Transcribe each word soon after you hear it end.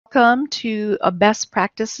Welcome to Best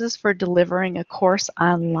Practices for Delivering a Course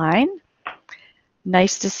Online.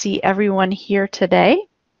 Nice to see everyone here today.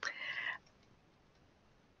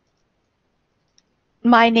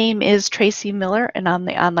 My name is Tracy Miller, and I'm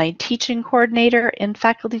the Online Teaching Coordinator in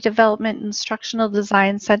Faculty Development Instructional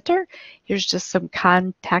Design Center. Here's just some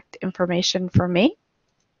contact information for me.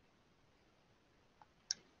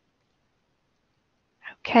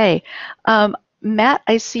 Okay. Matt,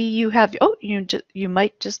 I see you have, you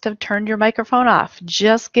might just have turned your microphone off.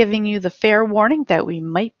 Just giving you the fair warning that we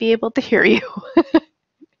might be able to hear you.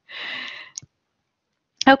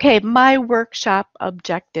 Okay, my workshop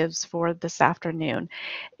objectives for this afternoon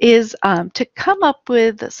is to come up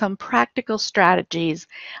with some practical strategies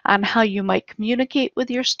on how you might communicate with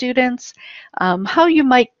your students, how you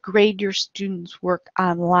might grade your students' work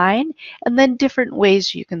online, and then different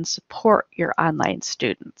ways you can support your online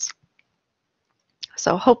students.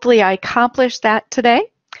 So hopefully I accomplished that today.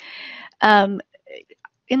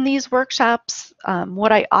 In these workshops,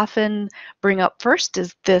 what I often bring up first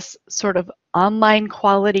is this sort of online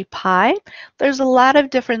quality pie. There's a lot of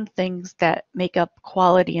different things that make up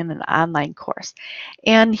quality in an online course.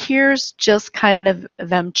 And here's just kind of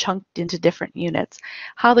them chunked into different units.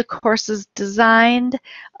 How the course is designed,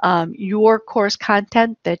 your course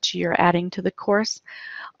content that you're adding to the course,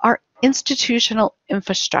 our institutional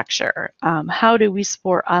infrastructure. How do we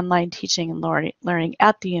support online teaching and learning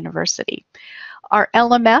at the university? Our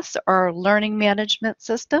LMS, our learning management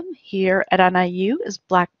system here at NIU, is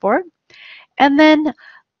Blackboard. And then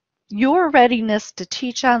your readiness to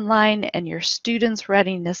teach online and your students'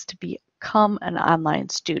 readiness to become an online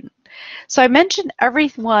student. So I mentioned every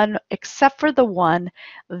one except for the one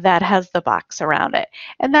that has the box around it.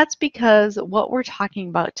 And that's because what we're talking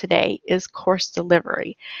about today is course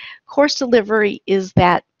delivery. Course delivery is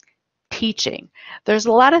that teaching. There's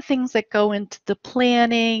a lot of things that go into the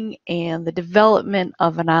planning and the development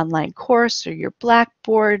of an online course or your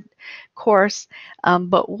Blackboard course,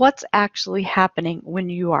 but what's actually happening when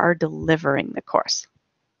you are delivering the course?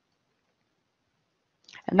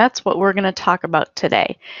 And that's what we're going to talk about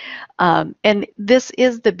today. And this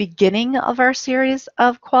is the beginning of our series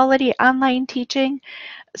of quality online teaching.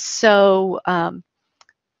 So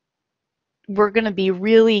we're going to be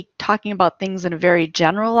really talking about things in a very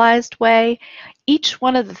generalized way. Each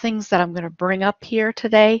one of the things that I'm going to bring up here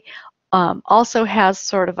today also has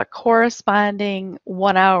sort of a corresponding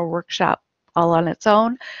 1-hour workshop all on its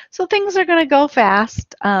own. So things are going to go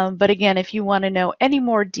fast. But again, if you want to know any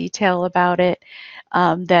more detail about it,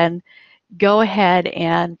 then go ahead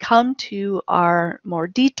and come to our more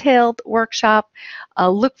detailed workshop,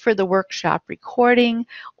 look for the workshop recording,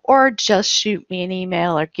 or just shoot me an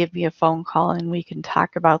email or give me a phone call and we can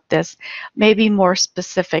talk about this, maybe more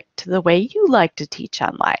specific to the way you like to teach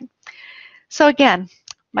online. So again,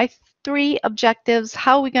 my 3 objectives: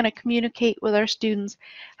 how are we going to communicate with our students,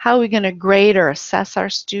 how are we going to grade or assess our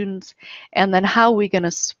students, and then how are we going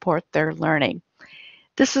to support their learning.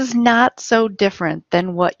 This is not so different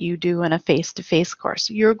than what you do in a face-to-face course.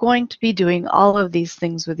 You're going to be doing all of these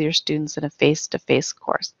things with your students in a face-to-face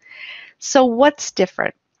course. So what's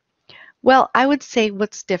different? Well, I would say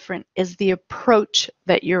what's different is the approach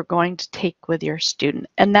that you're going to take with your student,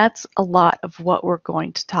 and that's a lot of what we're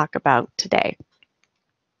going to talk about today.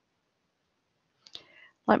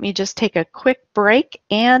 Let me just take a quick break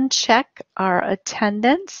and check our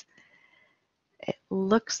attendance. It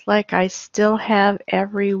looks like I still have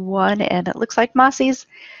everyone, and it looks like Masi's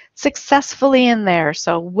successfully in there.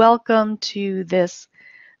 So welcome to this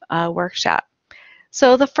workshop.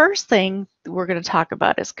 So the first thing we're going to talk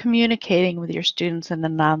about is communicating with your students in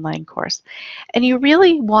an online course. And you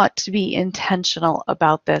really want to be intentional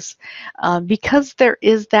about this because there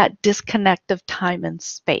is that disconnect of time and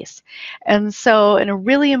space. And so, a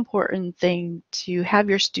really important thing to have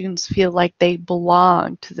your students feel like they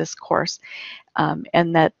belong to this course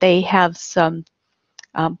and that they have some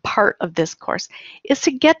part of this course is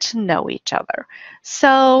to get to know each other.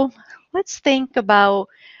 So let's think about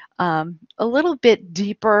a little bit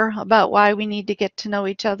deeper about why we need to get to know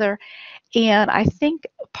each other. And I think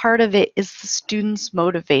part of it is the student's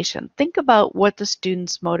motivation. Think about what the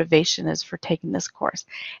student's motivation is for taking this course.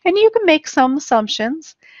 And you can make some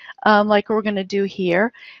assumptions like we're going to do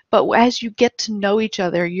here, but as you get to know each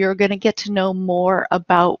other, you're going to get to know more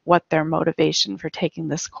about what their motivation for taking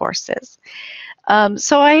this course is.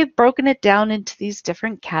 So I have broken it down into these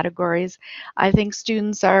different categories. I think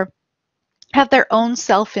students have their own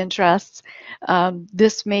self-interests.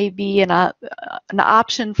 This may be an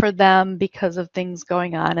option for them because of things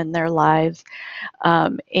going on in their lives.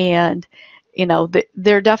 And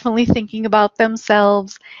they're definitely thinking about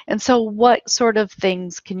themselves. And so what sort of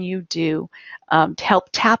things can you do to help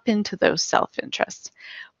tap into those self-interests?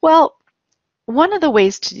 Well, one of the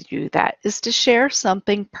ways to do that is to share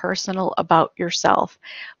something personal about yourself.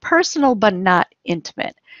 Personal but not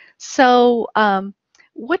intimate. So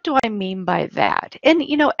what do I mean by that? And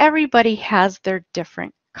everybody has their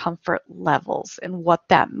different comfort levels and what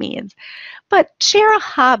that means. But share a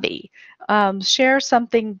hobby. Share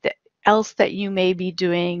something else that you may be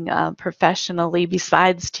doing professionally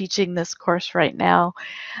besides teaching this course right now.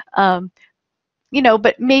 Um,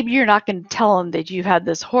 but maybe you're not going to tell them that you've had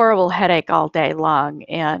this horrible headache all day long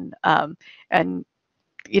and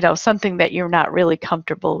something that you're not really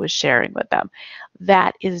comfortable with sharing with them.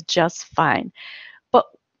 That is just fine. But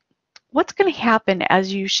what's going to happen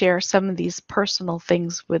as you share some of these personal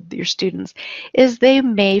things with your students is they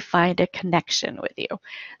may find a connection with you.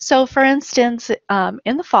 So for instance,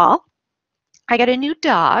 in the fall, I got a new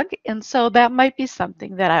dog, and so that might be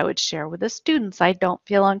something that I would share with the students. I don't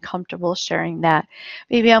feel uncomfortable sharing that.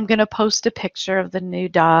 Maybe I'm going to post a picture of the new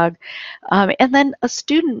dog. And then a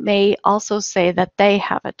student may also say that they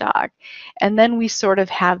have a dog. And then we sort of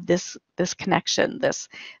have this connection, this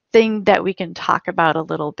thing that we can talk about a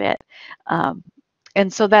little bit.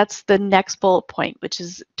 And so that's the next bullet point, which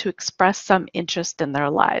is to express some interest in their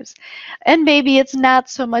lives. And maybe it's not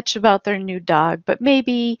so much about their new dog, but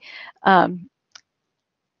maybe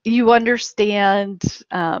you understand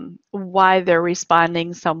why they're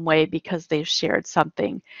responding some way because they've shared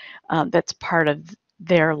something that's part of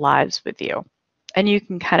their lives with you. And you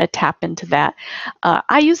can kind of tap into that.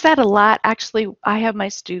 I use that a lot. Actually, I have my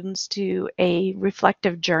students do a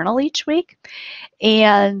reflective journal each week.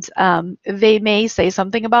 And they may say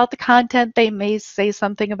something about the content. They may say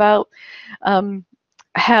something about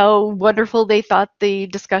how wonderful they thought the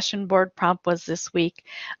discussion board prompt was this week.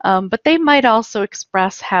 But they might also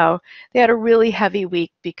express how they had a really heavy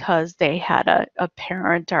week because they had a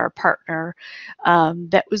parent or a partner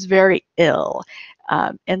that was very ill.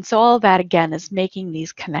 And so all of that, again, is making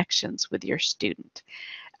these connections with your student.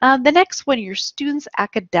 The next one, your student's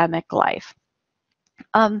academic life.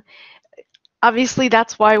 Obviously,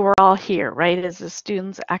 that's why we're all here, right, is the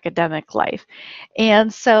student's academic life.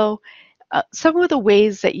 And so some of the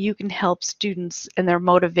ways that you can help students and their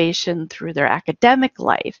motivation through their academic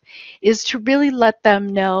life is to really let them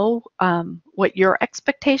know what your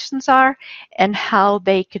expectations are and how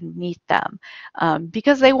they can meet them,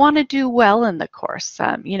 because they want to do well in the course.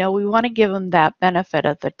 We want to give them that benefit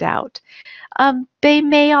of the doubt. They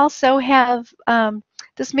may also have,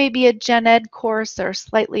 this may be a gen ed course or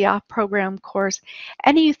slightly off program course,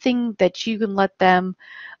 anything that you can let them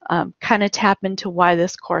kind of tap into why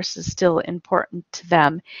this course is still important to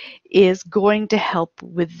them is going to help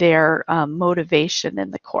with their motivation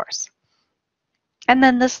in the course. And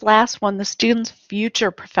then this last one, the student's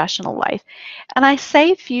future professional life. And I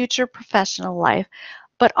say future professional life,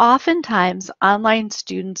 but oftentimes online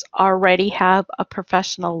students already have a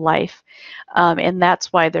professional life, and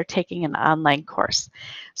that's why they're taking an online course.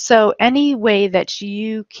 So any way that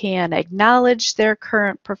you can acknowledge their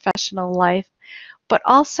current professional life, but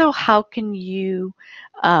also how can you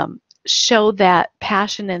show that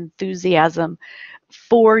passion and enthusiasm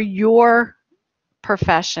for your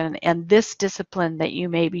profession and this discipline that you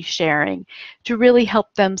may be sharing to really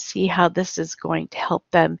help them see how this is going to help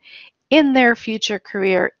them in their future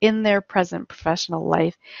career, in their present professional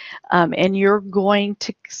life. And you're going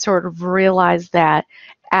to sort of realize that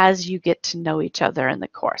as you get to know each other in the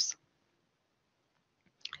course.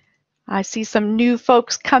 I see some new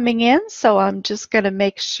folks coming in, so I'm just going to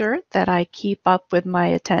make sure that I keep up with my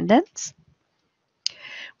attendance.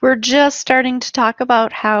 We're just starting to talk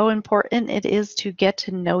about how important it is to get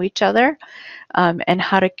to know each other and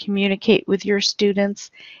how to communicate with your students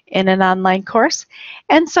in an online course.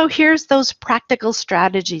 And so here's those practical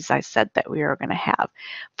strategies I said that we are going to have.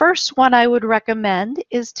 First one I would recommend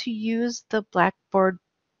is to use the Blackboard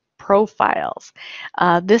profiles.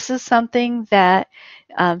 This is something that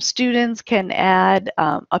students can add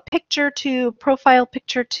a picture to, profile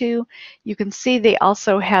picture to. You can see they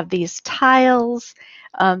also have these tiles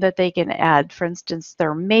that they can add, for instance,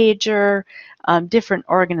 their major, different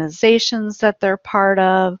organizations that they're part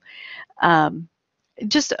of.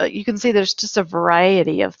 You can see there's just a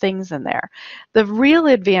variety of things in there. The real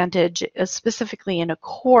advantage, specifically in a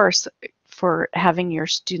course for having your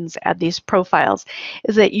students add these profiles,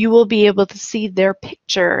 is that you will be able to see their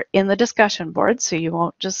picture in the discussion board. So you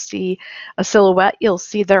won't just see a silhouette, you'll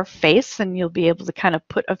see their face and you'll be able to kind of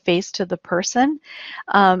put a face to the person.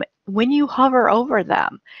 when you hover over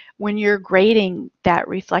them, when you're grading that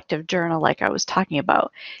reflective journal like I was talking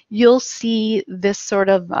about, you'll see this sort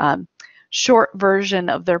of short version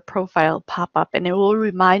of their profile pop up, and it will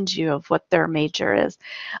remind you of what their major is.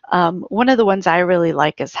 One of the ones I really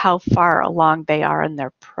like is how far along they are in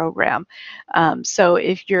their program. So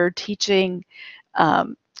if you're teaching,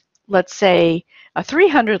 let's say, a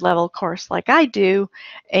 300 level course like I do,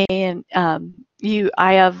 and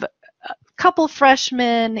I have couple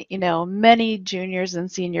freshmen, many juniors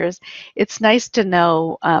and seniors. It's nice to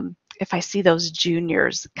know if I see those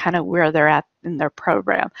juniors kind of where they're at in their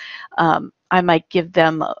program. I might give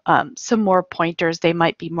them some more pointers. They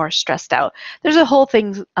might be more stressed out. There's a whole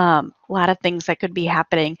thing, a lot of things that could be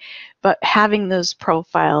happening, but having those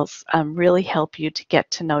profiles really help you to get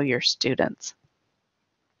to know your students.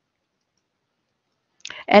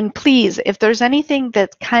 And please, if there's anything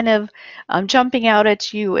that's kind of jumping out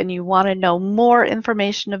at you and you want to know more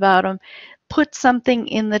information about them, put something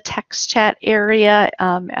in the text chat area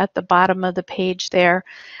at the bottom of the page there.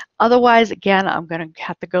 Otherwise, again, I'm going to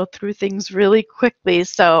have to go through things really quickly,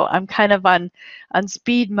 so I'm kind of on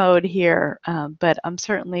speed mode here, but I'm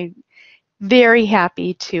certainly very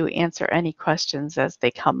happy to answer any questions as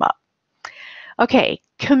they come up. Okay,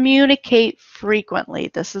 communicate frequently.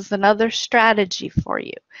 This is another strategy for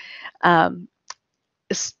you.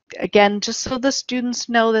 Again, just so the students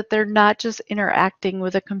know that they're not just interacting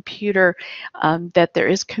with a computer, that there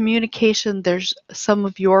is communication, there's some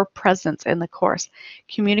of your presence in the course.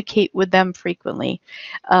 Communicate with them frequently.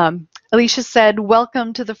 Alicia said,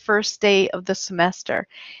 welcome to the first day of the semester.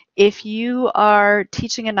 If you are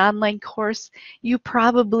teaching an online course, you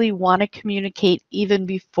probably want to communicate even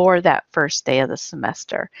before that first day of the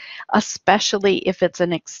semester, especially if it's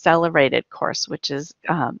an accelerated course, which is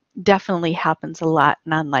definitely happens a lot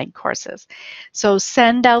in online courses. So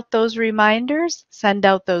send out those reminders, send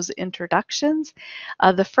out those introductions.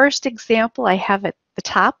 The first example I have at the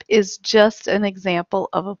top is just an example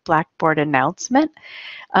of a Blackboard announcement.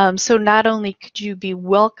 So not only could you be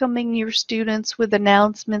welcoming your students with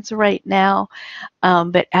announcements right now,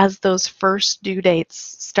 but as those first due dates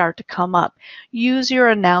start to come up, use your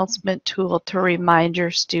announcement tool to remind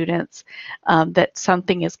your students that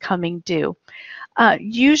something is coming due.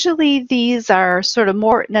 Usually these are sort of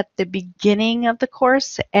more at the beginning of the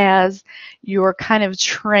course as you're kind of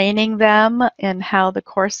training them in how the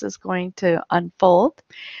course is going to unfold.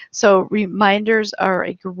 So reminders are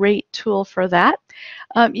a great tool for that.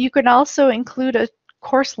 You can also include a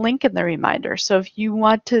course link in the reminder. So if you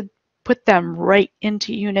want to put them right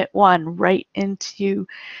into Unit 1, right into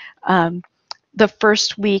the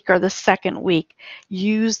first week or the second week,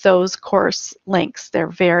 use those course links. They're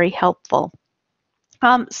very helpful.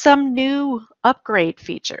 Some new upgrade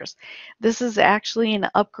features. This is actually an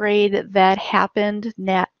upgrade that happened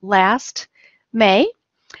last May,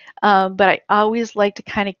 but I always like to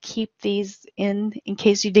kind of keep these in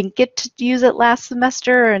case you didn't get to use it last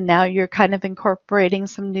semester and now you're kind of incorporating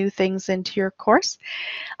some new things into your course.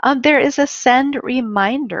 There is a send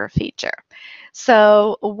reminder feature.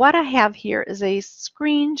 So what I have here is a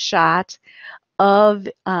screenshot of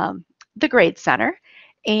the Grade Center.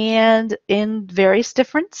 And in various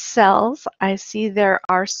different cells, I see there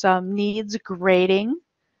are some needs grading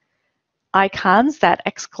icons, that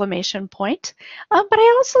exclamation point, but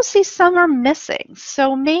I also see some are missing.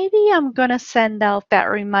 So maybe I'm going to send out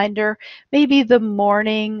that reminder maybe the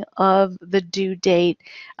morning of the due date,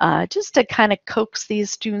 just to kind of coax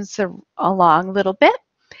these students along a little bit.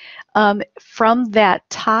 From that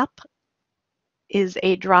top is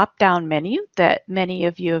a drop-down menu that many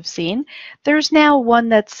of you have seen. There's now one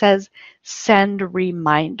that says send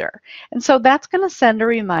reminder. And so that's going to send a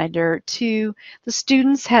reminder to the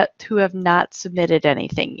students who have not submitted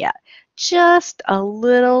anything yet. Just a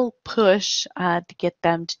little push to get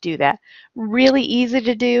them to do that. Really easy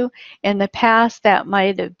to do. In the past, that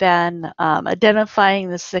might have been identifying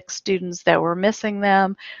the 6 students that were missing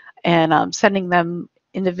them and sending them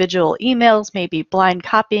individual emails, maybe blind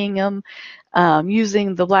copying them.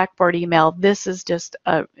 Using the Blackboard email, this is just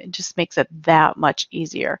it just makes it that much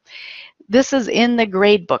easier. This is in the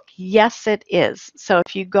grade book. Yes, it is. So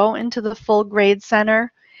if you go into the full Grade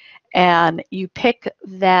Center and you pick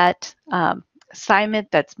that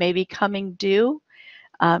assignment that's maybe coming due,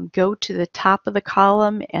 go to the top of the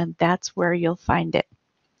column and that's where you'll find it.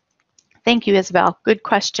 Thank you, Isabel. Good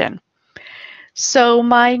question. So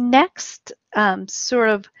my next sort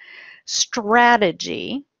of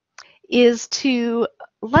strategy is to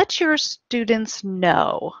let your students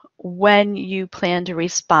know when you plan to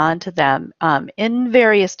respond to them in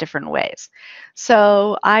various different ways.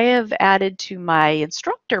 So I have added to my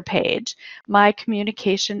instructor page my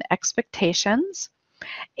communication expectations,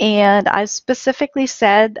 and I specifically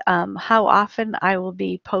said how often I will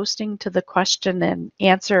be posting to the question and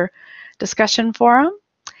answer discussion forum,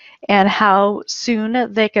 and how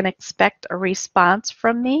soon they can expect a response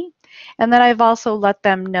from me. And then I've also let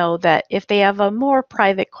them know that if they have a more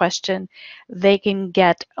private question, they can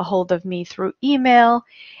get a hold of me through email,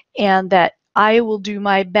 and that I will do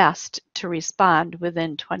my best to respond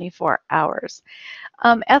within 24 hours.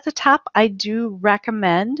 At the top, I do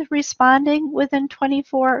recommend responding within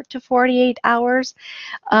 24 to 48 hours.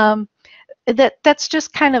 That's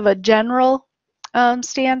just kind of a general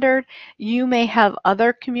standard. You may have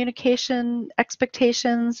other communication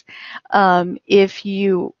expectations. If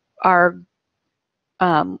you are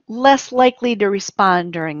less likely to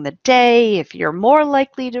respond during the day, if you're more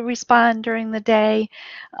likely to respond during the day,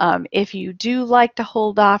 if you do like to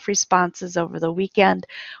hold off responses over the weekend,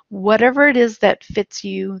 whatever it is that fits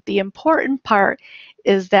you, the important part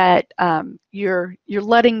is that you're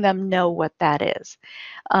letting them know what that is.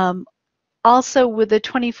 Also, with the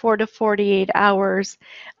 24 to 48 hours,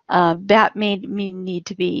 that may need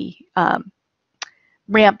to be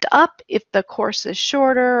ramped up if the course is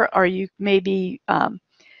shorter, or you maybe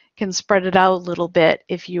can spread it out a little bit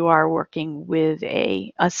if you are working with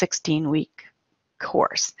a 16-week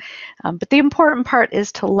course. But the important part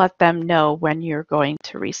is to let them know when you're going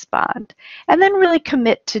to respond, and then really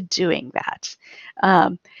commit to doing that.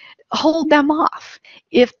 Hold them off.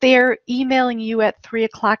 If they're emailing you at 3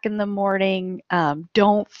 o'clock in the morning,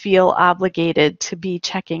 don't feel obligated to be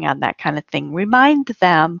checking on that kind of thing. Remind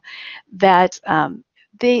them that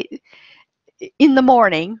in the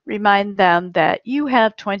morning, remind them that you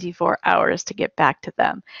have 24 hours to get back to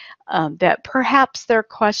them, that perhaps their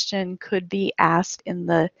question could be asked in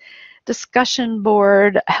the discussion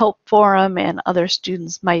board, help forum, and other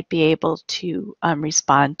students might be able to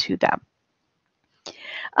respond to them.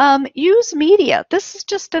 Use media. This is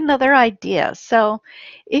just another idea. So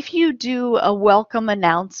if you do a welcome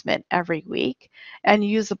announcement every week and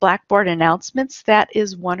use the Blackboard announcements, that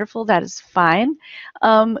is wonderful. That is fine.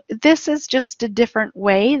 This is just a different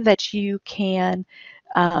way that you can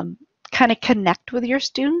kind of connect with your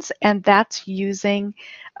students, and that's using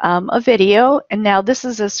a video. And now this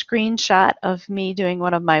is a screenshot of me doing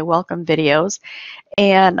one of my welcome videos,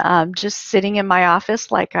 and just sitting in my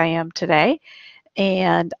office like I am today.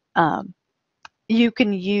 And you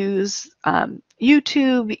can use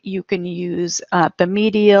YouTube, you can use the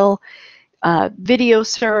Medial video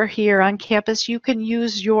server here on campus, you can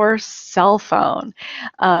use your cell phone.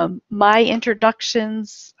 My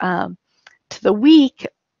introductions to the week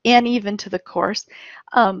and even to the course,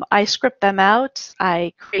 I script them out.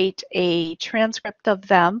 I create a transcript of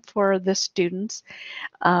them for the students,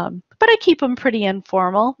 but I keep them pretty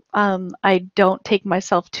informal. I don't take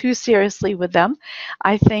myself too seriously with them.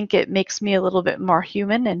 I think it makes me a little bit more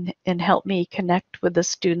human and help me connect with the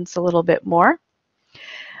students a little bit more.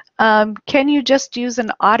 Can you just use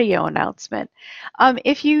an audio announcement?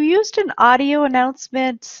 If you used an audio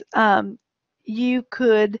announcement, you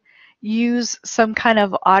could use some kind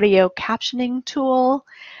of audio captioning tool,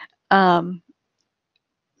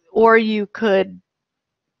 or you could,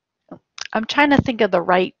 I'm trying to think of the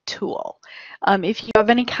right tool. If you have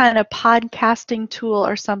any kind of podcasting tool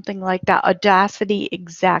or something like that, Audacity,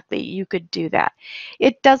 exactly, you could do that.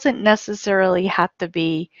 It doesn't necessarily have to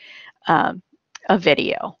be a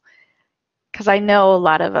video, because I know a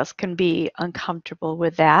lot of us can be uncomfortable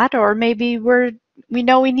with that, or maybe we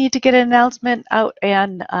know we need to get an announcement out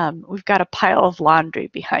and we've got a pile of laundry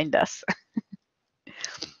behind us.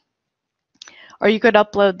 Or you could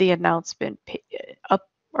upload the announcement,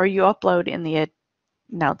 or you upload in the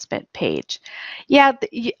announcement page. Yeah,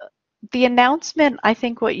 the announcement, I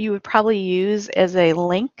think what you would probably use as a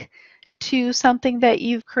link to something that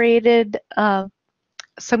you've created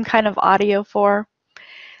some kind of audio for.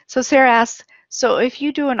 So Sarah asks, so if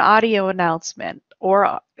you do an audio announcement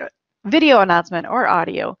or video announcement or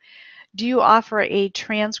audio, do you offer a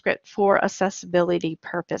transcript for accessibility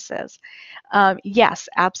purposes? Yes,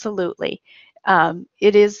 absolutely.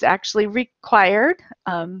 It is actually required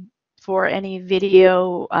for any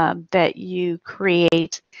video that you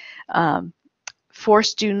create for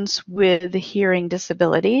students with hearing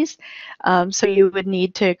disabilities. So you would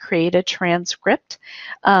need to create a transcript.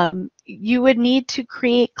 You would need to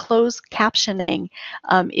create closed captioning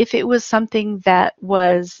if it was something that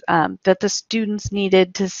was that the students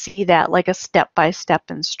needed to see that, like a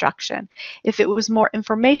step-by-step instruction. If it was more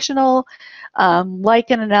informational,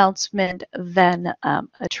 like an announcement, then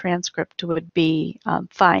a transcript would be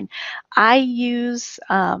fine. I use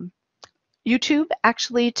YouTube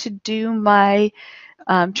actually to do my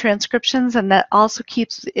transcriptions, and that also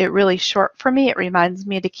keeps it really short for me. It reminds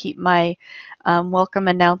me to keep my welcome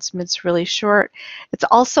announcements really short. It's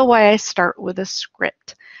also why I start with a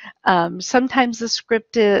script. Sometimes the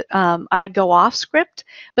script, I go off script,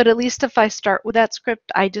 but at least if I start with that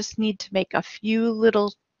script, I just need to make a few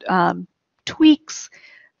little tweaks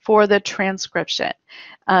for the transcription.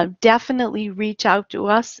 Definitely reach out to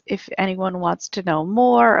us if anyone wants to know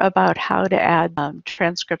more about how to add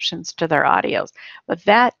transcriptions to their audios. But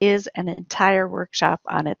that is an entire workshop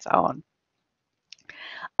on its own.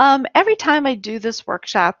 Every time I do this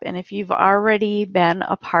workshop, and if you've already been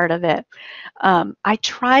a part of it, I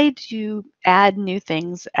try to add new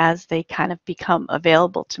things as they kind of become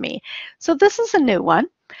available to me. So this is a new one.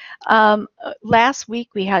 Last week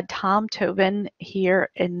we had Tom Tobin here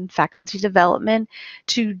in faculty development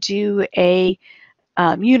to do a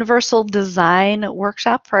universal design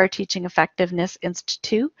workshop for our Teaching Effectiveness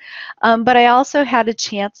Institute. But I also had a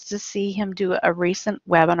chance to see him do a recent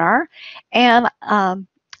webinar, and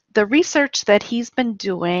the research that he's been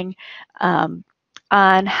doing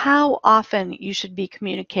on how often you should be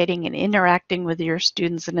communicating and interacting with your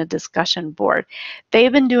students in a discussion board.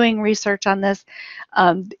 They've been doing research on this.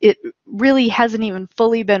 It really hasn't even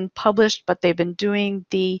fully been published, but they've been doing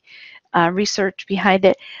the research behind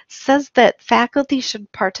it. Says that faculty should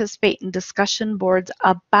participate in discussion boards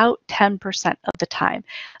about 10% of the time.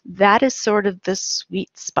 That is sort of the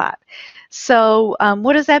sweet spot. So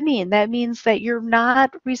what does that mean? That means that you're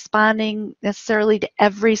not responding necessarily to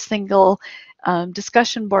every single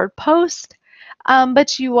discussion board post,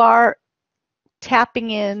 but you are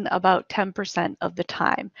tapping in about 10% of the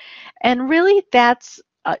time. And really that's,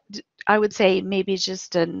 I would say, maybe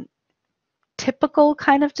just a typical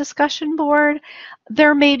kind of discussion board.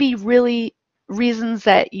 There may be really reasons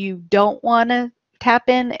that you don't want to tap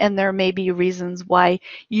in, and there may be reasons why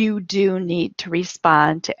you do need to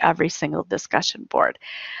respond to every single discussion board.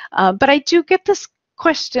 But I do get this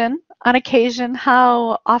question on occasion: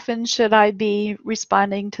 how often should I be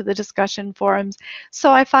responding to the discussion forums?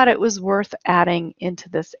 So I thought it was worth adding into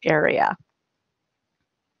this area.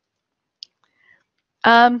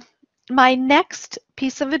 My next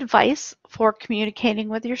piece of advice for communicating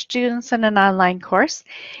with your students in an online course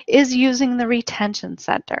is using the Retention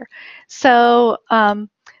Center. So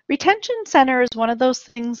Retention Center is one of those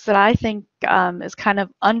things that I think is kind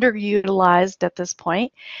of underutilized at this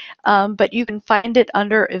point, but you can find it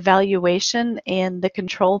under Evaluation in the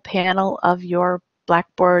control panel of your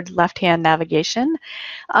Blackboard left-hand navigation.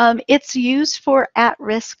 It's used for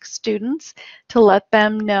at-risk students to let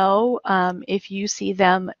them know if you see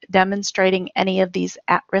them demonstrating any of these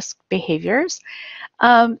at-risk behaviors.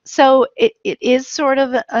 So it is sort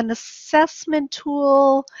of an assessment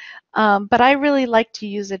tool, but I really like to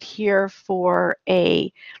use it here for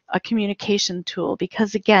a communication tool,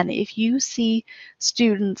 because again, if you see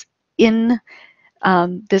students in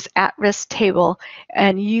this at-risk table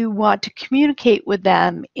and you want to communicate with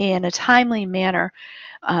them in a timely manner,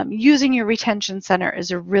 using your Retention Center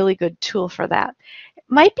is a really good tool for that. It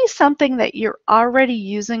might be something that you're already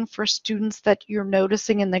using for students that you're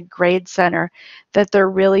noticing in the Grade Center that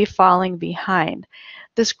they're really falling behind.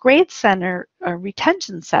 This Grade Center, or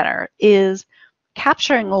Retention Center, is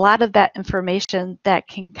capturing a lot of that information that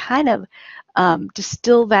can kind of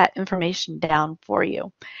distill that information down for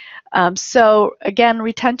you. So again,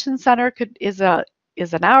 Retention Center is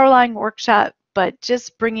an hour-long workshop, but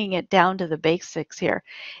just bringing it down to the basics here.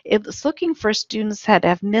 It's looking for students that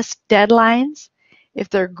have missed deadlines, if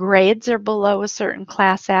their grades are below a certain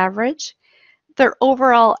class average, their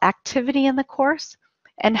overall activity in the course,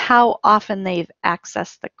 and how often they've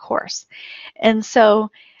accessed the course. And so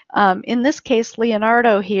in this case,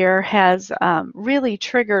 Leonardo here has really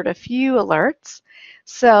triggered a few alerts.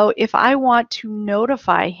 So if I want to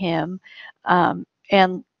notify him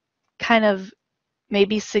and kind of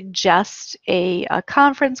maybe suggest a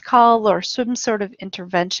conference call or some sort of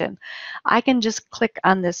intervention, I can just click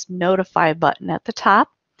on this notify button at the top,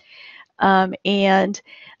 and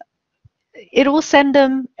it will send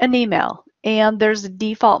them an email. And there's a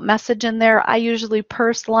default message in there. I usually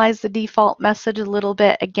personalize the default message a little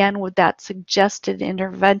bit, again, with that suggested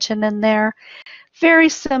intervention in there. very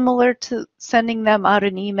similar to sending them out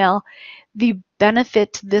an email. The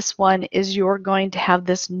benefit to this one is you're going to have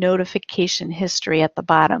this notification history at the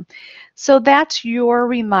bottom. So that's your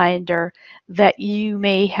reminder that you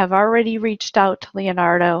may have already reached out to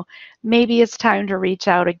Leonardo. Maybe it's time to reach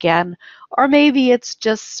out again, or maybe it's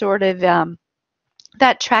just sort of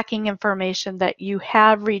that tracking information that you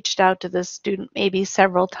have reached out to this student maybe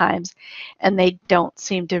several times and they don't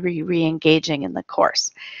seem to be re-engaging in the course.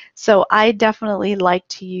 So I definitely like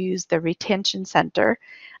to use the Retention Center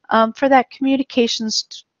for that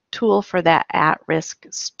communications tool for that at-risk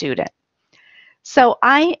student. So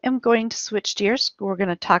I am going to switch gears. We're going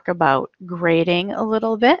to talk about grading a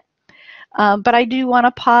little bit. But I do want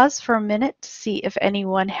to pause for a minute to see if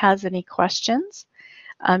anyone has any questions.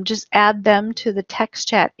 Just add them to the text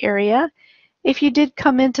chat area. If you did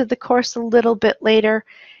come into the course a little bit later,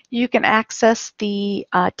 you can access the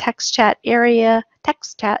text chat area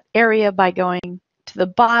by going to the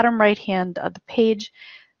bottom right hand of the page.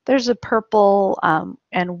 There's a purple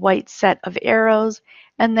and white set of arrows,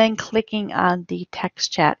 and then clicking on the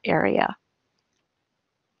text chat area.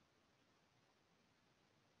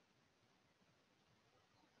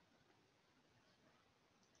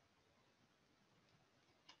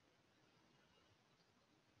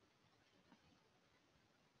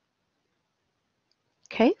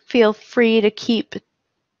 Okay, feel free to keep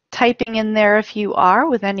typing in there if you are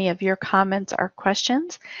with any of your comments or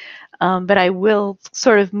questions, but I will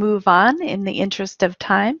sort of move on in the interest of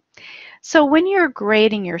time. So when you're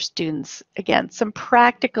grading your students, again, some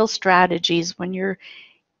practical strategies when you're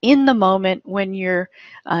in the moment, when you're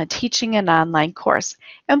teaching an online course.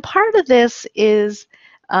 And part of this is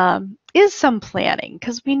some planning,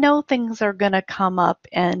 because we know things are going to come up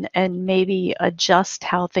and maybe adjust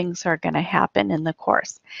how things are going to happen in the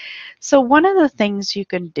course. So one of the things you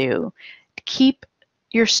can do to keep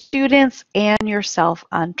your students and yourself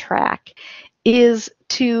on track is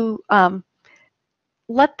to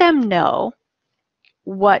let them know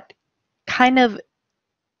what kind of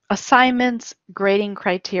assignments, grading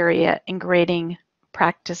criteria, and grading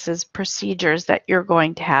practices, procedures that you're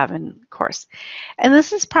going to have in the course. And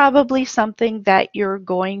this is probably something that you're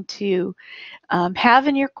going to have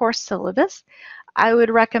in your course syllabus. I would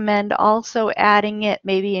recommend also adding it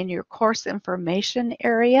maybe in your course information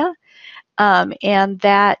area, and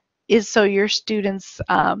that is so your students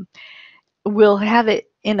will have it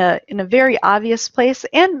in a very obvious place,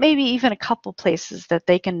 and maybe even a couple places that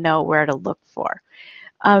they can know where to look for.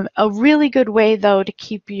 A really good way, though, to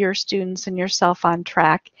keep your students and yourself on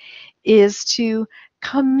track is to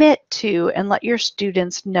commit to and let your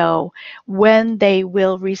students know when they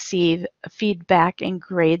will receive feedback and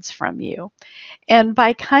grades from you. And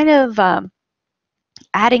by kind of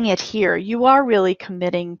adding it here, you are really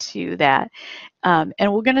committing to that. And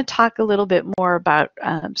we're going to talk a little bit more about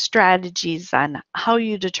strategies on how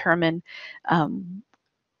you determine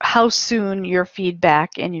how soon your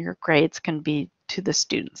feedback and your grades can be to the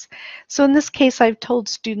students. So in this case, I've told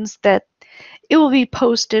students that it will be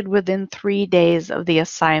posted within 3 days of the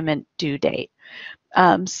assignment due date.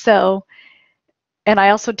 And I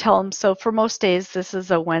also tell them, so for most days, this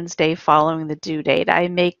is a Wednesday following the due date. I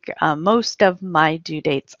make most of my due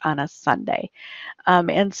dates on a Sunday.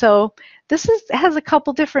 And so this has a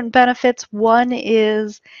couple different benefits. One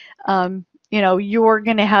is, you're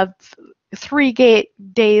going to have 3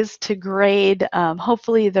 days to grade.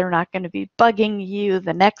 Hopefully they're not going to be bugging you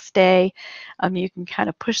the next day. You can kind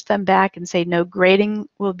of push them back and say, no, grading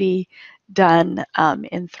will be done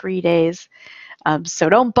in 3 days. So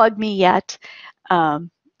don't bug me yet.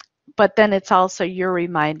 But then it's also your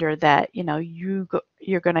reminder that,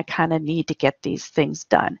 you're going to kind of need to get these things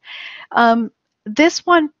done. This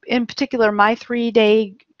one in particular, my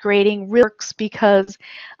 3-day grading works because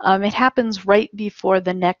it happens right before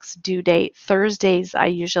the next due date. Thursdays, I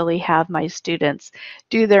usually have my students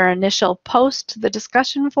do their initial post to the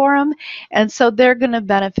discussion forum, and so they're going to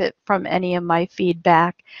benefit from any of my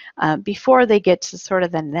feedback before they get to sort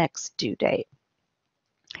of the next due date.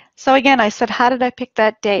 So again, I said, how did I pick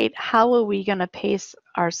that date? How are we going to pace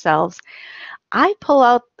ourselves? I pull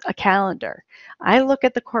out a calendar. I look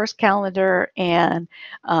at the course calendar and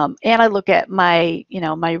I look at my,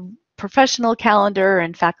 my professional calendar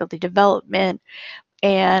and faculty development,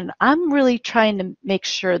 and I'm really trying to make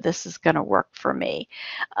sure this is going to work for me.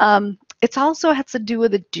 It also has to do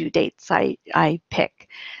with the due dates I pick.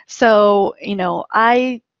 So,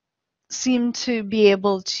 I seem to be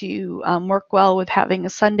able to work well with having a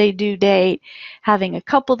Sunday due date, having a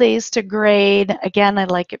couple days to grade. Again, I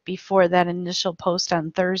like it before that initial post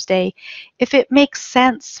on Thursday. If it makes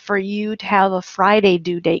sense for you to have a Friday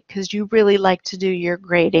due date because you really like to do your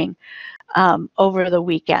grading over the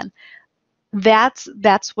weekend. That's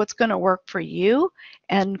what's going to work for you,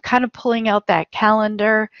 and kind of pulling out that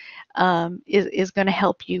calendar is going to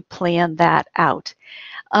help you plan that out.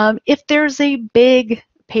 If there's a big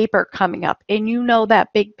paper coming up and you know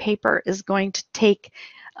that big paper is going to take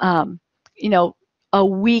you know, a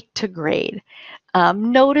week to grade,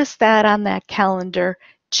 notice that on that calendar,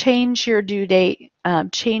 change your due date,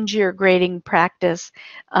 change your grading practice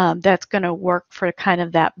that's going to work for kind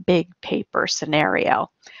of that big paper scenario.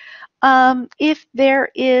 If there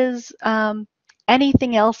is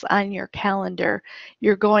anything else on your calendar,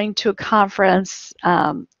 you're going to a conference,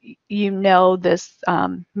 you know this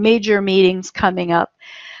major meetings coming up,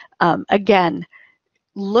 again,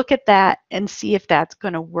 look at that and see if that's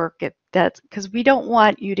going to work. Because we don't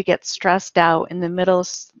want you to get stressed out in the middle of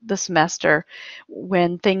the semester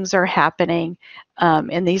when things are happening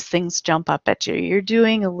and these things jump up at you. You're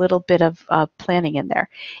doing a little bit of planning in there.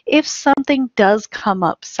 If something does come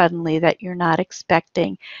up suddenly that you're not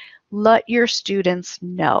expecting, let your students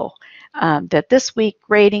know that this week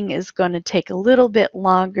grading is going to take a little bit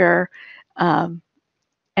longer, and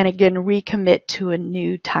again, recommit to a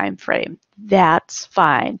new time frame. That's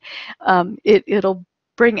fine. It'll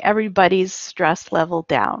bring everybody's stress level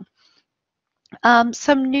down.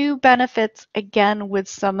 Some new benefits, again, with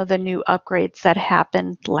some of the new upgrades that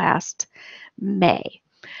happened last May.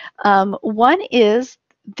 One is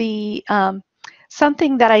the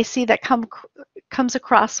something that I see that comes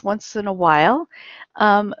across once in a while,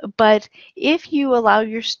 but if you allow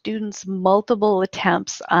your students multiple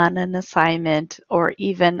attempts on an assignment or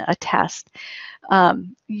even a test,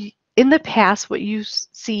 in the past, what you've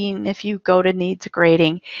seen if you go to needs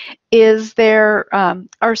grading is there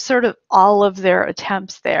are sort of all of their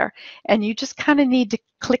attempts there, and you just kind of need to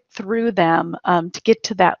click through them to get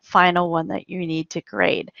to that final one that you need to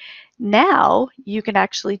grade. Now you can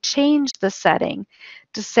actually change the setting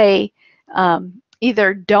to say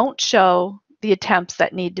either don't show the attempts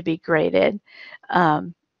that need to be graded,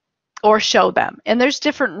 or show them. And there's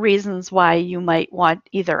different reasons why you might want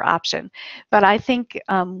either option. But I think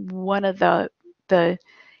one of the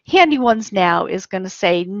handy ones now is going to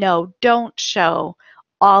say, no, don't show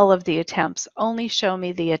all of the attempts. Only show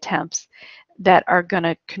me the attempts that are going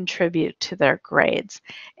to contribute to their grades.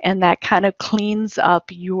 And that kind of cleans up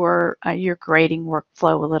your grading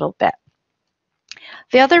workflow a little bit.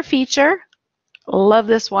 The other feature, love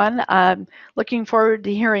this one. I'm looking forward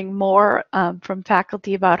to hearing more from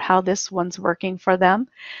faculty about how this one's working for them.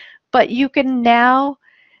 But you can now,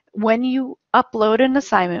 when you upload an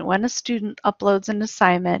assignment, when a student uploads an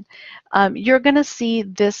assignment, you're going to see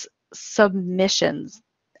this submissions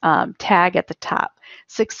tag at the top.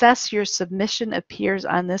 Success, your submission appears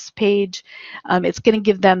on this page. It's going to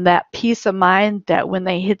give them that peace of mind that when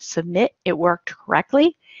they hit submit, it worked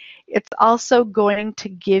correctly. It's also going to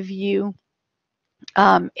give you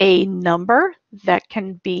a number that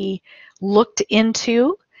can be looked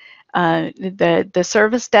into. The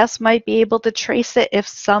service desk might be able to trace it if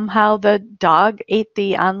somehow the dog ate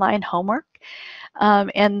the online homework,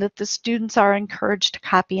 and that the students are encouraged to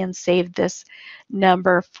copy and save this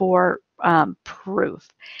number for proof.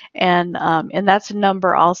 And that's a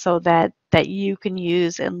number also that you can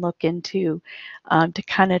use and look into to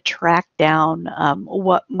kind of track down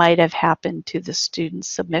what might have happened to the student's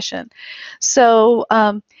submission. So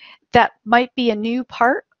that might be a new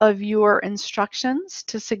part of your instructions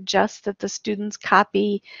to suggest that the students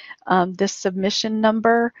copy this submission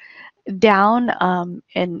number down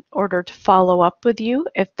in order to follow up with you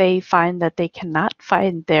if they find that they cannot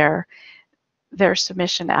find their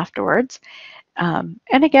submission afterwards. And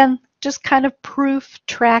again, just kind of proof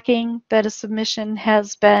tracking that a submission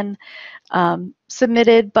has been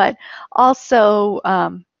submitted, but also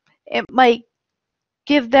it might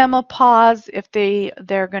give them a pause if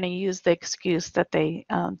they're going to use the excuse that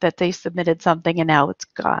they submitted something and now it's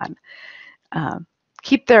gone.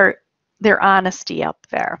 Keep their honesty up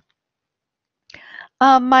there.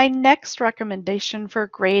 My next recommendation for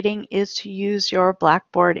grading is to use your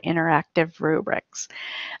Blackboard interactive rubrics.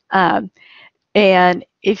 And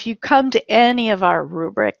if you come to any of our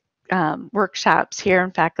rubric workshops here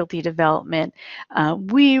in faculty development,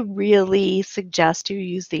 we really suggest you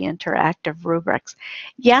use the interactive rubrics.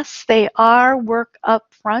 Yes, they are work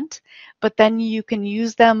up front, but then you can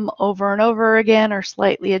use them over and over again or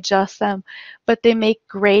slightly adjust them, but they make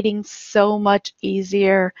grading so much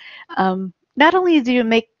easier. Not only do you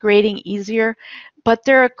make grading easier, but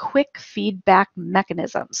they're a quick feedback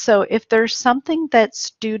mechanism. So if there's something that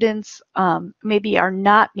students maybe are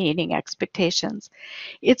not meeting expectations,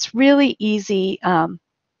 it's really easy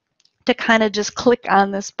to kind of just click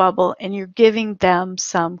on this bubble, and you're giving them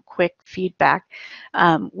some quick feedback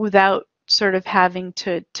without sort of having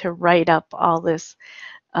to write up all this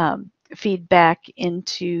feedback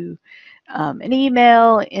into an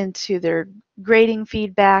email, into their grading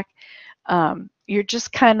feedback. You're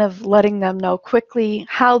just kind of letting them know quickly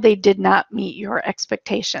how they did not meet your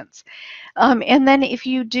expectations. And then if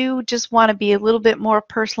you do just want to be a little bit more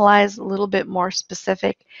personalized, a little bit more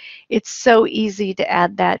specific, it's so easy to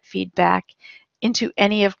add that feedback into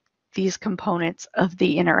any of these components of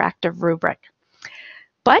the interactive rubric.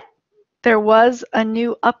 But there was a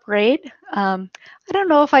new upgrade. I don't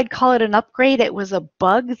know if I'd call it an upgrade. It was a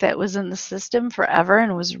bug that was in the system forever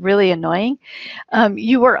and was really annoying.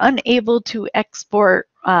 You were unable to export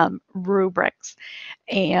rubrics.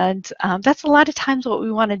 And that's a lot of times what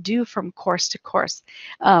we want to do from course to course.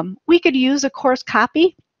 We could use a course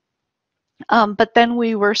copy, but then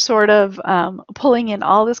we were sort of pulling in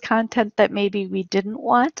all this content that maybe we didn't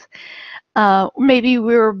want. Maybe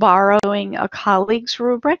we were borrowing a colleague's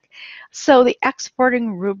rubric. So the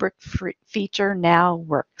exporting rubric feature now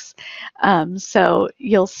works. So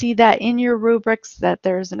you'll see that in your rubrics that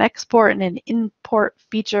there's an export and an import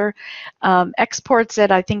feature. Exports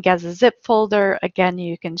it, I think, as a zip folder. Again,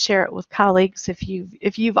 you can share it with colleagues if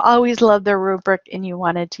you've always loved their rubric and you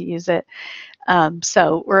wanted to use it.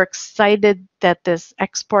 So we're excited that this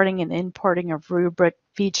exporting and importing of rubric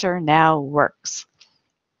feature now works.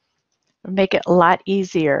 Make it a lot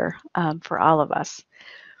easier for all of us.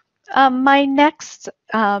 My next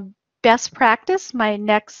best practice, my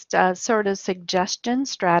next sort of suggestion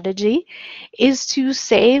strategy is to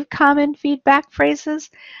save common feedback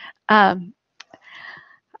phrases. I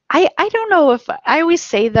don't know if I always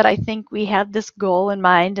say that I think we have this goal in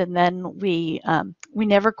mind and then we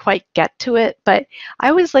never quite get to it, but I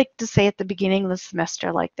always like to say at the beginning of the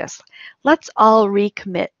semester like this: let's all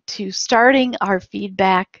recommit to starting our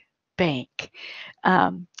feedback bank.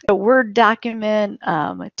 A Word document,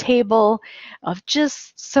 a table of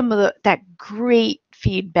just some of that great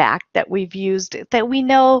feedback that we've used, that we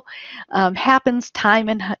know happens time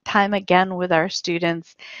and time again with our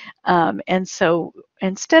students. And so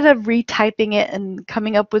instead of retyping it and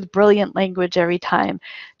coming up with brilliant language every time,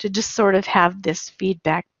 to just sort of have this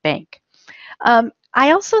feedback bank.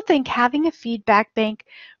 I also think having a feedback bank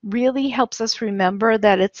really helps us remember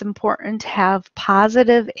that it's important to have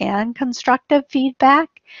positive and constructive feedback,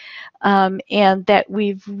 and that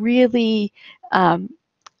we've really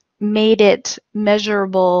made it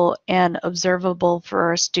measurable and observable for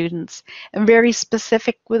our students and very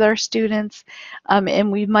specific with our students. And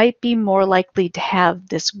we might be more likely to have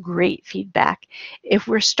this great feedback if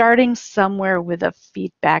we're starting somewhere with a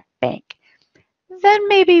feedback bank. Then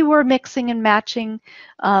maybe we're mixing and matching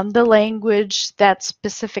the language, that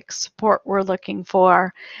specific support we're looking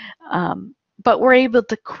for. But we're able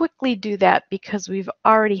to quickly do that because we've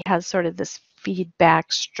already had sort of this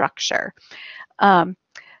feedback structure.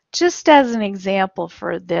 Just as an example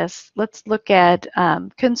for this, let's look at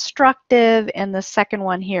constructive and the second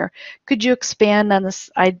one here. Could you expand on this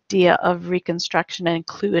idea of reconstruction and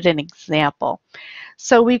include an example?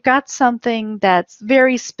 So we've got something that's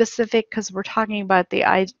very specific because we're talking about the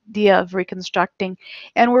idea of reconstructing,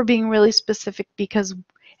 and we're being really specific because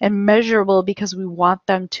and measurable because we want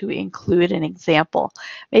them to include an example.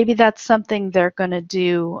 Maybe that's something they're going to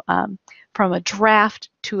do from a draft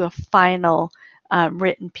to a final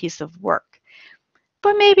written piece of work.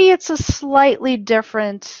 But maybe it's a slightly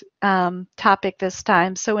different topic this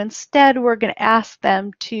time. So instead, we're going to ask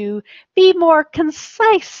them to be more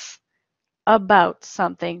concise about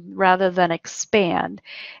something rather than expand.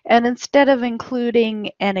 And instead of including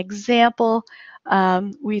an example,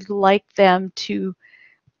 we'd like them to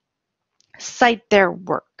cite their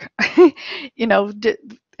work. You know,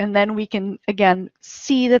 and then we can, again,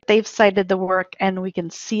 see that they've cited the work, and we can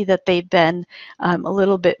see that they've been a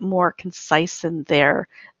little bit more concise in their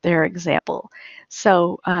example.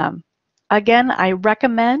 So again, I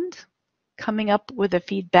recommend coming up with a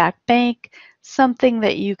feedback bank, something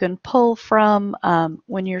that you can pull from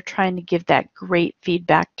when you're trying to give that great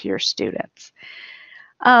feedback to your students.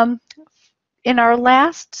 In our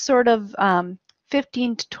last sort of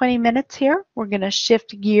 15 to 20 minutes here, we're going to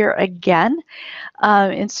shift gear again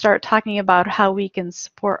and start talking about how we can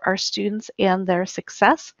support our students and their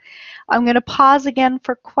success. I'm going to pause again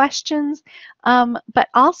for questions, but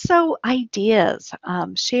also ideas.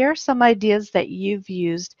 Share some ideas that you've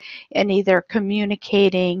used in either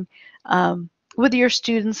communicating with your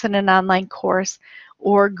students in an online course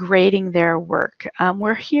or grading their work.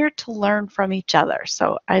 We're here to learn from each other.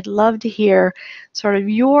 So I'd love to hear sort of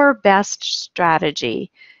your best strategy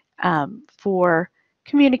for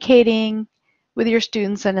communicating with your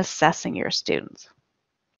students and assessing your students.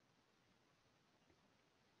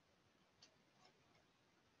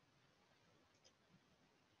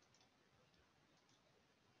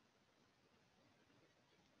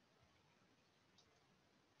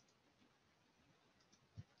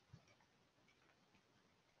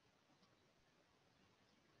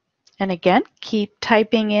 And again, keep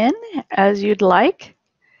typing in as you'd like,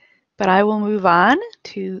 but I will move on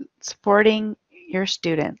to supporting your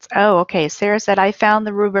students. Oh, okay. Sarah said, I found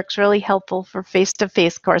the rubrics really helpful for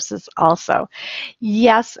face-to-face courses also.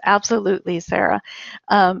 Yes, absolutely, Sarah.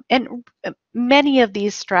 And many of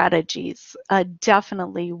these strategies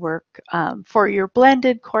definitely work for your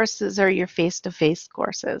blended courses or your face-to-face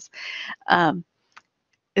courses.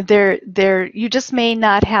 You just may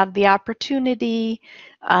not have the opportunity,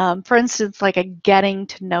 for instance, like a getting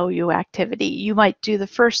to know you activity. You might do the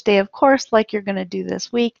first day of course like you're going to do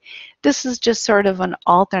this week. This is just sort of an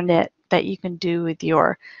alternate that you can do with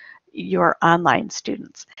your online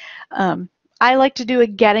students. I like to do a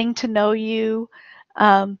getting to know you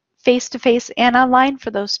face-to-face and online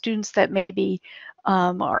for those students that maybe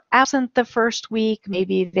are absent the first week.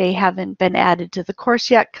 Maybe they haven't been added to the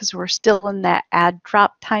course yet because we're still in that add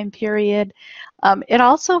drop time period. It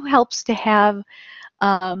also helps to have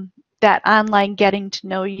that online getting to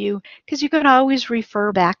know you because you can always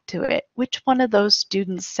refer back to it. Which one of those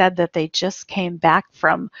students said that they just came back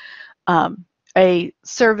from a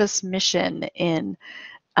service mission in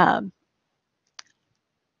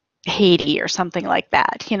Haiti or something like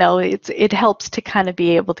that? You know, it helps to kind of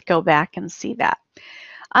be able to go back and see that.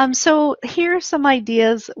 So here are some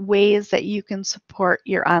ideas, ways that you can support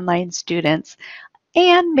your online students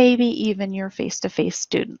and maybe even your face-to-face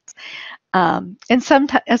students. And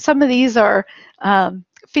some of these are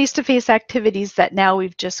face-to-face activities that now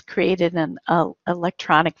we've just created an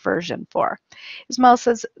electronic version for. Ismail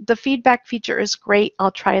says, the feedback feature is great.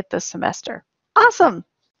 I'll try it this semester. Awesome.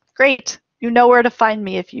 Great. You know where to find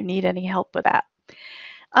me if you need any help with that.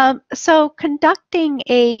 So conducting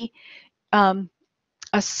a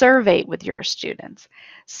survey with your students.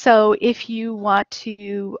 So if you want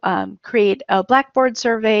to create a Blackboard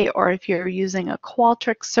survey, or if you're using a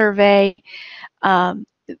Qualtrics survey,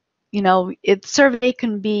 you know, survey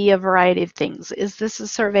can be a variety of things. Is this a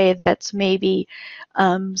survey that's maybe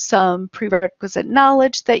some prerequisite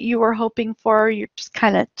knowledge that you were hoping for? You're just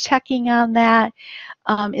kind of checking on that.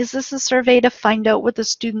 Is this a survey to find out what the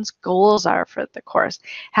students' goals are for the course?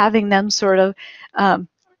 Having them sort of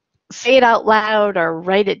say it out loud or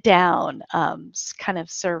write it down kind of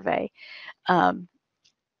survey.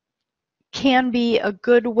 Can be a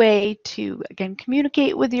good way to, again,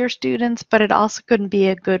 communicate with your students, but it also can be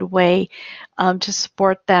a good way to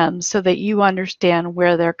support them so that you understand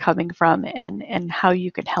where they're coming from and how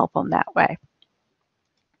you can help them that way.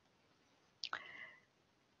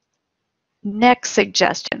 Next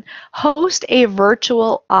suggestion, host a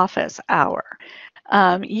virtual office hour.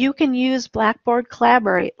 You can use Blackboard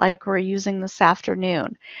Collaborate like we're using this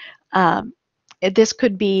afternoon. This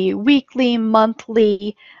could be weekly,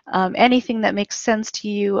 monthly, anything that makes sense to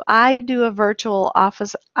you. I do a virtual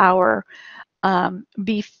office hour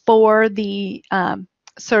before the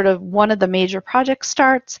sort of one of the major projects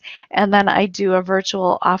starts, and then I do a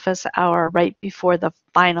virtual office hour right before the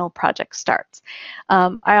final project starts.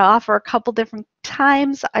 I offer a couple different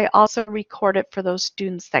times. I also record it for those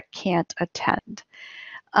students that can't attend.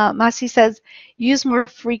 Masi says, use more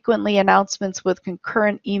frequently announcements with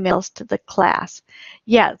concurrent emails to the class.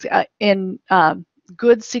 Yeah,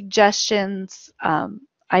 good suggestions.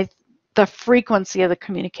 The frequency of the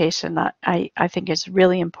communication, I think, is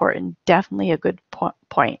really important. Definitely a good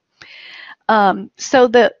point. So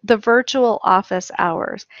the virtual office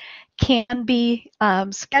hours can be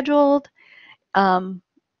scheduled.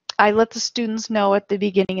 I let the students know at the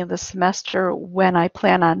beginning of the semester when I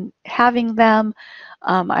plan on having them.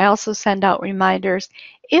 I also send out reminders.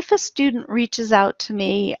 If a student reaches out to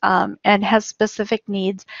me and has specific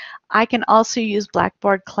needs, I can also use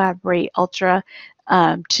Blackboard Collaborate Ultra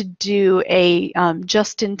to do a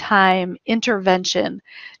just-in-time intervention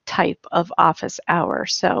type of office hour.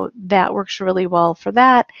 So that works really well for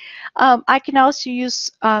that. I can also use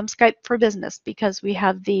Skype for Business because we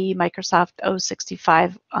have the Microsoft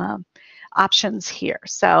 065 options here.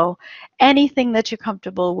 So anything that you're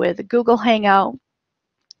comfortable with, Google Hangout,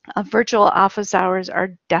 virtual office hours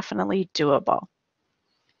are definitely doable.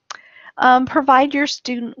 Provide your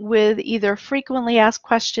student with either frequently asked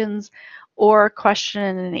questions or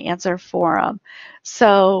question and answer forum.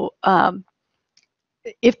 So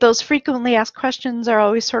if those frequently asked questions are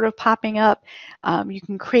always sort of popping up, you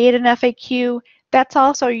can create an FAQ. That's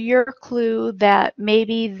also your clue that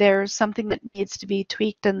maybe there's something that needs to be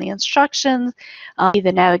tweaked in the instructions. Maybe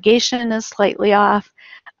the navigation is slightly off,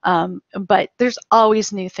 but there's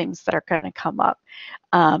always new things that are going to come up.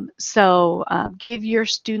 So give your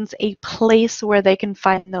students a place where they can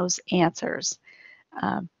find those answers.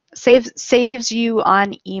 Saves you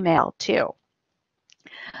on email too.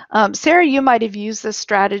 Sarah, you might have used this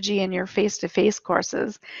strategy in your face-to-face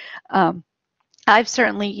courses. I've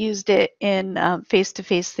certainly used it in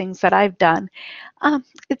face-to-face things that I've done.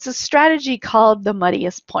 It's a strategy called the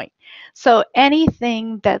muddiest point. So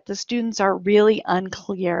anything that the students are really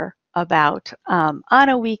unclear about on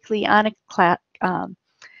a weekly, on a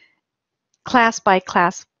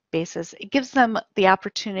class-by-class basis, it gives them the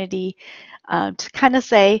opportunity to kind of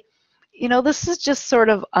say, you know, this is just sort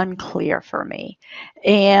of unclear for me.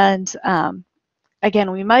 And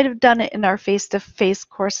again, we might have done it in our face-to-face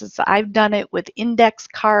courses. I've done it with index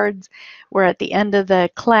cards where at the end of the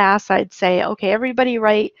class I'd say, okay, everybody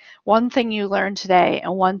write one thing you learned today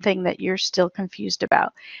and one thing that you're still confused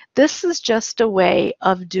about. This is just a way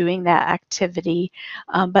of doing that activity,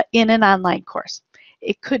 but in an online course.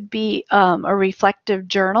 It could be a reflective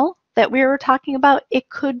journal that we were talking about. It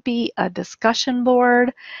could be a discussion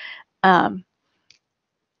board.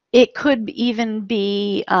 It could even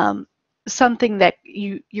be something that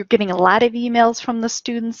you're getting a lot of emails from the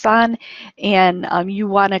students on, and you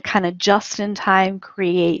want to kind of just in time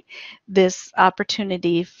create this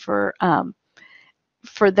opportunity for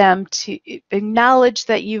them to acknowledge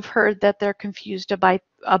that you've heard that they're confused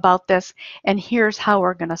about this, and here's how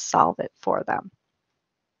we're going to solve it for them.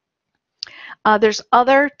 There's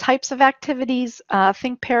other types of activities,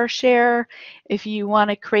 think, pair, share. If you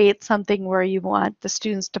want to create something where you want the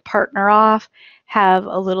students to partner off, have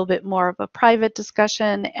a little bit more of a private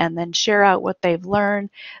discussion, and then share out what they've learned,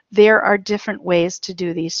 there are different ways to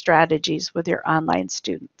do these strategies with your online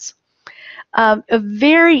students. A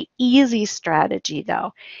very easy strategy,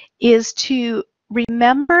 though, is to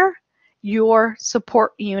remember your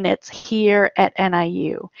support units here at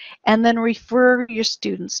NIU and then refer your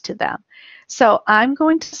students to them. So I'm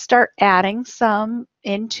going to start adding some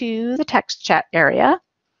into the text chat area.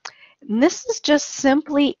 And this is just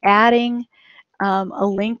simply adding a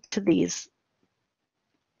link to these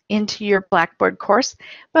into your Blackboard course,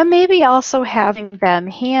 but maybe also having them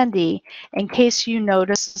handy in case you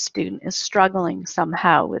notice a student is struggling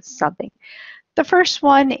somehow with something. The first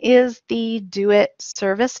one is the Do-It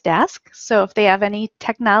service desk. So if they have any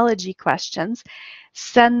technology questions,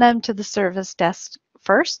 send them to the service desk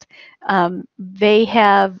first. They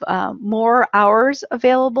have more hours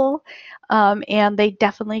available, and they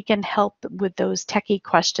definitely can help with those techie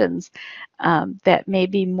questions that may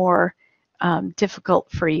be more difficult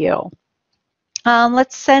for you.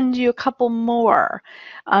 Let's send you a couple more.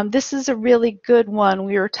 This is a really good one.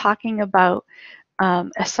 We were talking about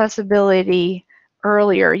accessibility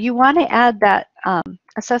earlier. You want to add that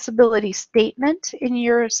accessibility statement in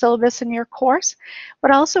your syllabus in your course,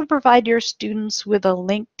 but also provide your students with a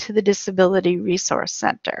link to the Disability Resource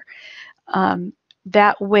Center.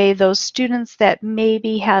 That way, those students that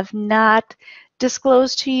maybe have not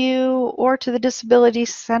disclosed to you or to the Disability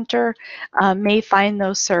Center may find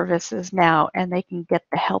those services now and they can get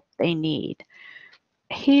the help they need.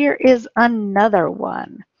 Here is another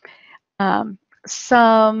one.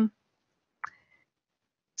 Some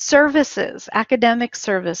services, academic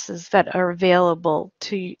services that are available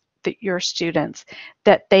to your students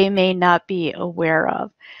that they may not be aware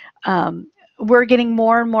of. We're getting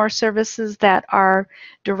more and more services that are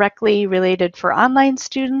directly related for online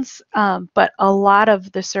students, but a lot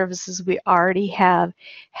of the services we already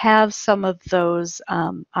have some of those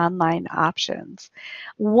online options.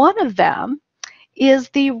 One of them is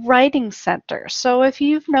the Writing Center. So if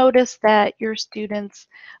you've noticed that your students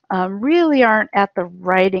really aren't at the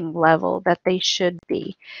writing level that they should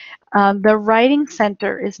be, the Writing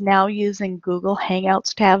Center is now using Google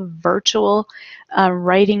Hangouts to have virtual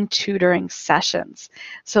writing tutoring sessions.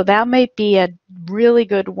 So that might be a really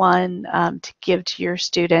good one to give to your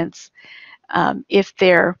students if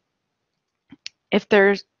they're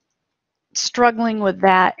struggling with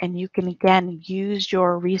that, and you can again use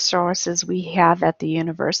your resources we have at the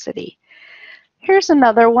university. Here's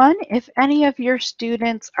another one. If any of your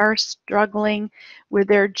students are struggling with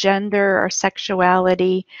their gender or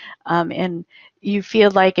sexuality and you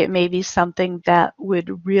feel like it may be something that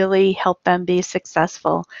would really help them be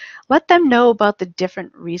successful, let them know about the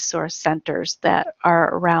different resource centers that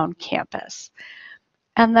are around campus.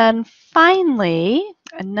 And then finally,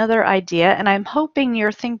 another idea, and I'm hoping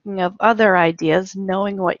you're thinking of other ideas,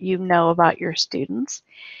 knowing what you know about your students,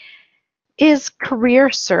 is career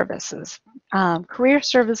services. Career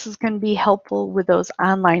services can be helpful with those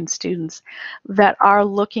online students that are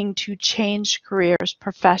looking to change careers,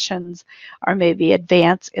 professions, or maybe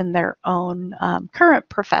advance in their own current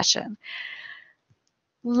profession.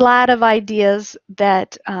 Lot of ideas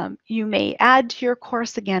that you may add to your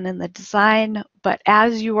course again in the design, but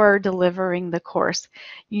as you are delivering the course,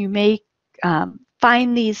 you may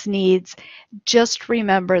find these needs. Just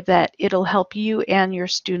remember that it'll help you and your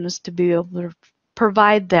students to be able to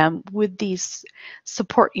provide them with these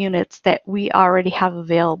support units that we already have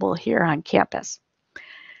available here on campus.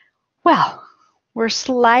 Well, we're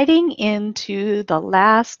sliding into the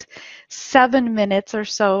last 7 minutes or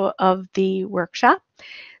so of the workshop.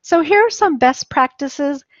 So here are some best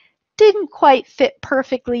practices. Didn't quite fit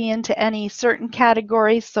perfectly into any certain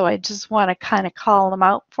category, so I just want to kind of call them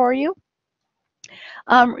out for you.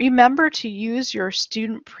 Remember to use your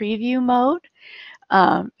student preview mode.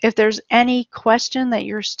 If there's any question that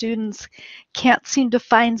your students can't seem to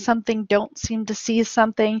find something, don't seem to see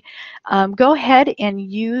something, go ahead and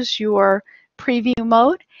use your preview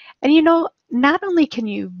mode. And you know, not only can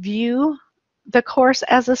you view the course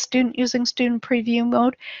as a student using student preview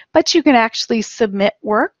mode, but you can actually submit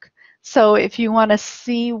work. So if you want to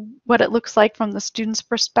see what it looks like from the student's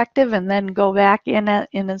perspective and then go back in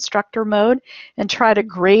instructor mode and try to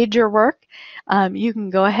grade your work, you can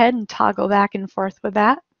go ahead and toggle back and forth with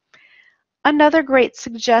that. Another great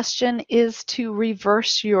suggestion is to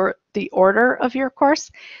reverse the order of your course.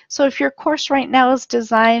 So if your course right now is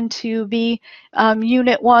designed to be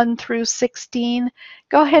Unit 1 through 16,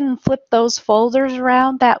 go ahead and flip those folders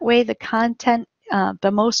around. That way the content,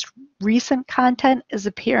 the most recent content is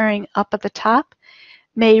appearing up at the top.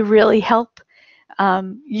 May really help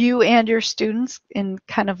you and your students in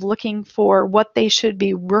kind of looking for what they should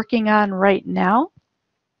be working on right now.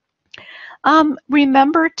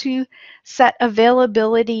 Remember to set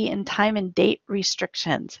availability and time and date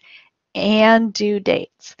restrictions and due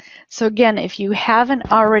dates. So again, if you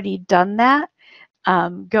haven't already done that,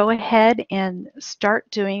 go ahead and start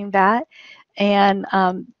doing that. And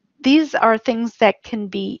these are things that can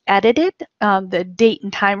be edited, the date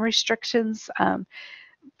and time restrictions,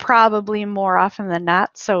 probably more often than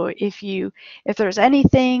not. So if there's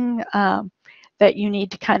anything that you need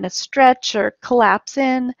to kind of stretch or collapse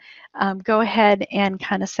in, go ahead and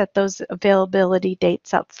kind of set those availability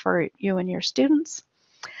dates up for you and your students.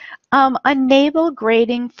 Enable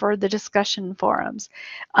grading for the discussion forums.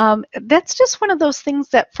 That's just one of those things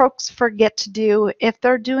that folks forget to do. If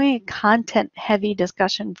they're doing a content-heavy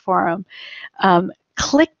discussion forum,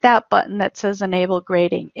 click that button that says Enable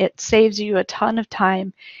Grading. It saves you a ton of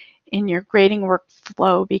time in your grading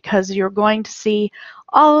workflow because you're going to see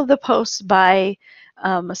all of the posts by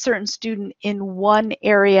a certain student in one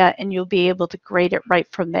area and you'll be able to grade it right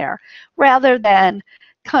from there, rather than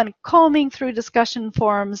kind of combing through discussion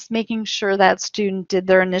forums, making sure that student did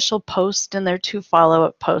their initial post and their 2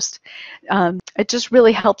 follow-up posts. It just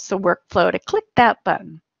really helps the workflow to click that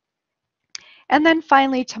button. And then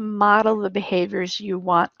finally, to model the behaviors you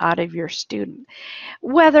want out of your student.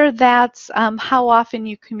 Whether that's how often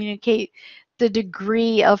you communicate, the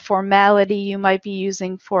degree of formality you might be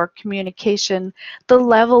using for communication, the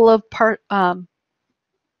level of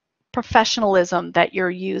professionalism that you're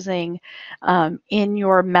using in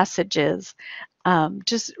your messages.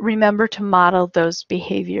 Just remember to model those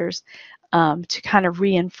behaviors to kind of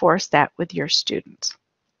reinforce that with your students.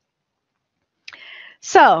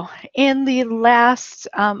 So in the last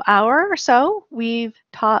hour or so, we've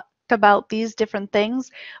talked about these different things,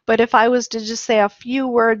 but if I was to just say a few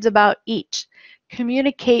words about each,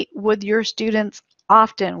 communicate with your students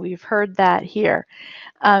often. We've heard that here.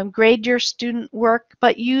 Grade your student work,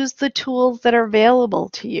 but use the tools that are available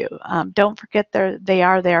to you. Don't forget they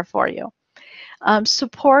are there for you.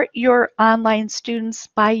 Support your online students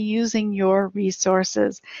by using your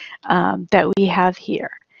resources that we have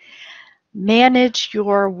here. Manage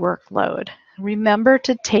your workload. Remember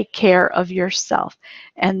to take care of yourself,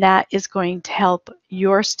 and that is going to help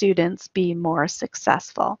your students be more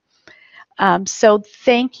successful. So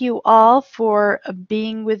thank you all for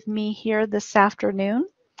being with me here this afternoon.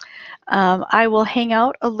 I will hang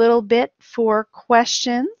out a little bit for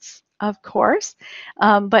questions, of course,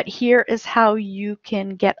 but here is how you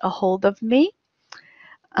can get a hold of me.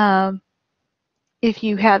 If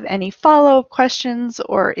you have any follow-up questions,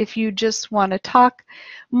 or if you just want to talk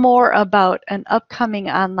more about an upcoming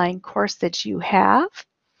online course that you have,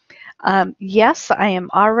 Yes, I am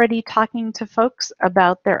already talking to folks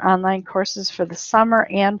about their online courses for the summer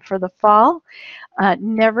and for the fall.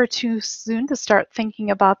 Never too soon to start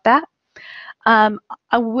thinking about that. I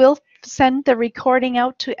will send the recording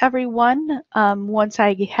out to everyone once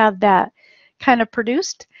I have that kind of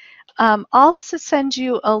produced. I'll also send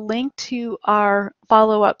you a link to our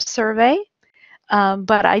follow-up survey,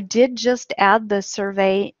 but I did just add the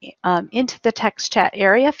survey into the text chat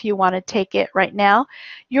area if you want to take it right now.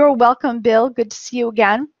 You're welcome, Bill. Good to see you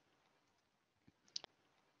again.